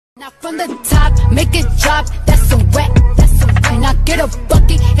Now from the top, make it drop, that's some wet, that's some wet. Now get a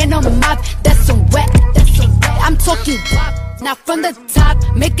bucket and a mop, that's some wet, that's some wet. I'm talking wop. Now from the top,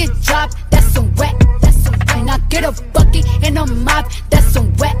 make it drop, that's some wet, that's some wet. Now get a bucket and a mop, that's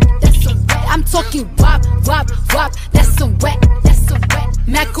some wet, that's some wet. I'm talking wop, wop, wop, that's some wet, that's some wet.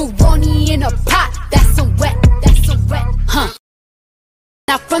 Macaroni in a pot, that's some wet, huh?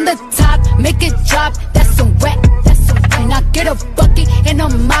 Now from the top, make it drop, that's some wet, that's some wet. Now get a bucket and a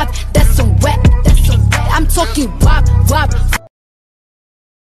mop, that's some wet, that's some wet. I'm talking wop, wop.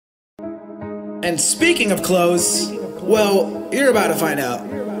 And speaking of clothes, well, you're about to find out.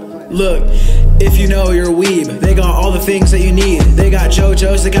 Look, if you know you're a weeb, they got all the things that you need. They got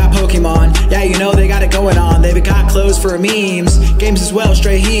JoJo's, they got Pokemon. Yeah, you know they got it going on. They've got clothes for memes, games as well,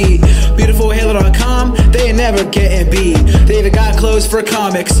 straight heat. BeautifulHalo.com, they ain't never getting beat. They even got clothes for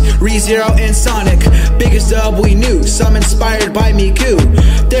comics, ReZero and Sonic. Biggest dub we knew, some inspired by Miku.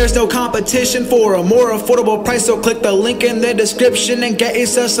 There's no competition for a more affordable price, so click the link in the description and get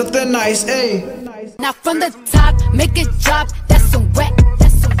yourself something nice, ayy. Now from the top, make it drop, that's some wet,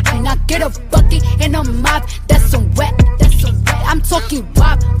 that's some wet. Now get a bucket and a mop, that's some wet, that's some wet. I'm talking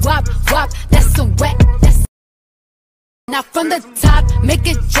wop, wop, wop, that's some wet, that's. Now from the top, make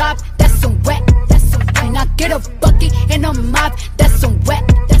it drop, that's some wet, that's some wet. Now get a bucket and a mop, that's some wet,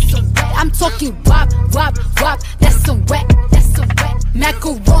 that's some wet. I'm talking wop, wop, wop, that's some wet, that's some wet.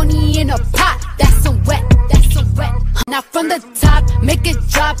 Macaroni in a pot, that's some wet, huh? Now from the top, make it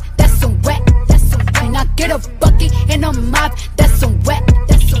drop, that's some wet, that's some wet. Now get a bucket and a mop, that's some wet,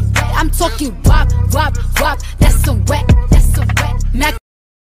 that's some wet. I'm talking wop, wop, wop, that's some wet, that's some wet.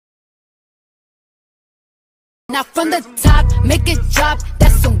 Now from the top, make it drop,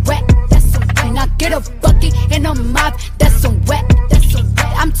 that's some wet, that's some wet. Now get a bucket and a mop, that's some wet, that's some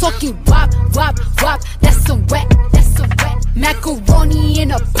wet. I'm talking wop, wop, wop, that's some wet, that's some wet. Macaroni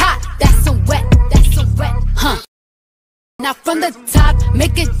in a pot, that's some wet, huh? Now from the top,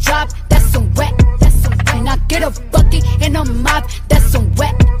 make it drop, that's some wet, that's some wet. Now get a bucket and a mop, that's some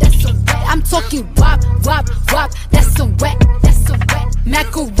wet, that's some wet. I'm talking wop, wop, wop, that's some wet, that's some wet.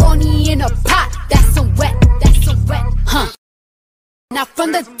 Macaroni in a pot, that's some wet, huh? Now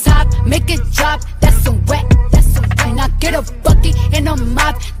from the top, make it drop, that's some wet, that's some wet. Now get a bucket and a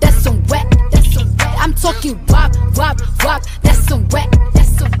mop, that's some wet, that's some wet. I'm talking wop, wop, wop, that's some wet,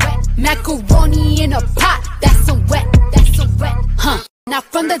 Macaroni in a pot, that's some wet, huh? Now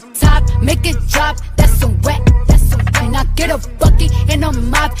from the top, make it drop, that's some wet, that's some wet. Now get a bucket and a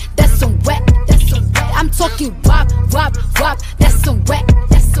mop, that's some wet, I'm talking wop, wop, wop, that's some wet,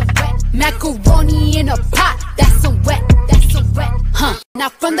 Macaroni in a pot, that's some wet, huh? Now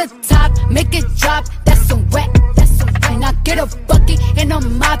from the top, make it drop, that's some wet, that's some wet. Now get a bucket and a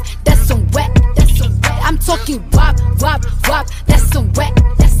mop, that's some wet, I'm talking wop, wop, wop, that's some wet,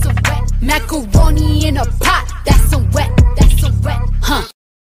 Macaroni in a pot, that's some wet, huh?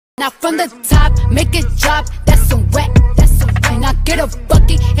 Now from the top, make it drop, that's some wet, that's some wet. Now get a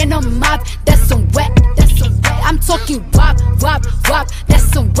bucket and a mop, that's some wet, I'm talking wop, wop, wop, that's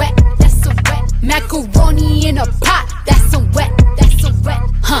some wet, Macaroni in a pot, that's some wet,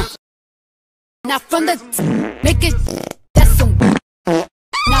 huh? Now from the top, make it, that's some.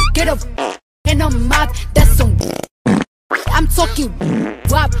 Now get a and a mop, that's some. I'm talking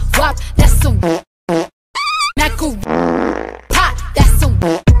wop, wop, that's some.